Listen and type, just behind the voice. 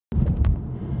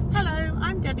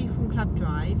Debbie from Club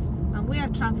Drive, and we are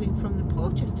travelling from the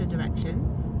Portchester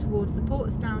direction towards the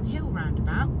Portsdown Hill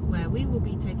Roundabout, where we will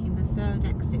be taking the third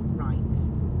exit right.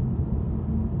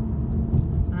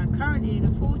 And I'm currently in a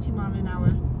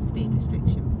 40-mile-an-hour speed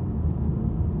restriction.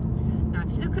 Now,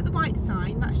 if you look at the white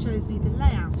sign, that shows me the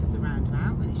layout of the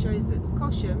roundabout, and it shows that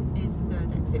Cosham is the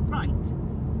third exit right.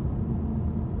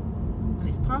 And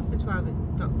it's past the 12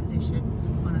 o'clock position,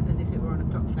 as if it were on a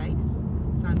clock face,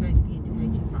 so I'm going to be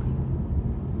indicating right.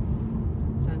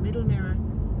 So middle mirror,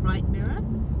 right mirror,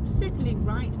 signalling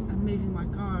right and moving my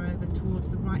car over towards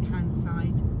the right hand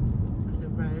side of the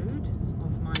road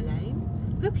of my lane.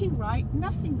 Looking right,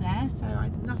 nothing there, so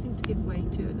nothing to give way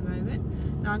to at the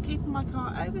moment. Now I'm keeping my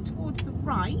car over towards the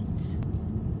right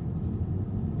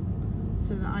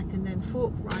so that I can then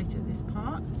fork right at this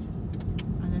part.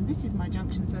 And then this is my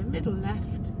junction, so middle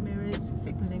left, mirrors,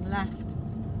 signalling left.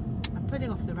 I'm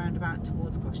putting off the roundabout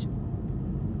towards Cosham.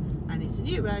 And it's a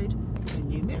new road, so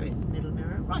new mirrors, middle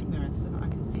mirror, right mirror, so that I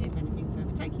can see if anything's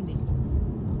overtaking me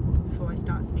before I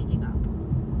start speeding up.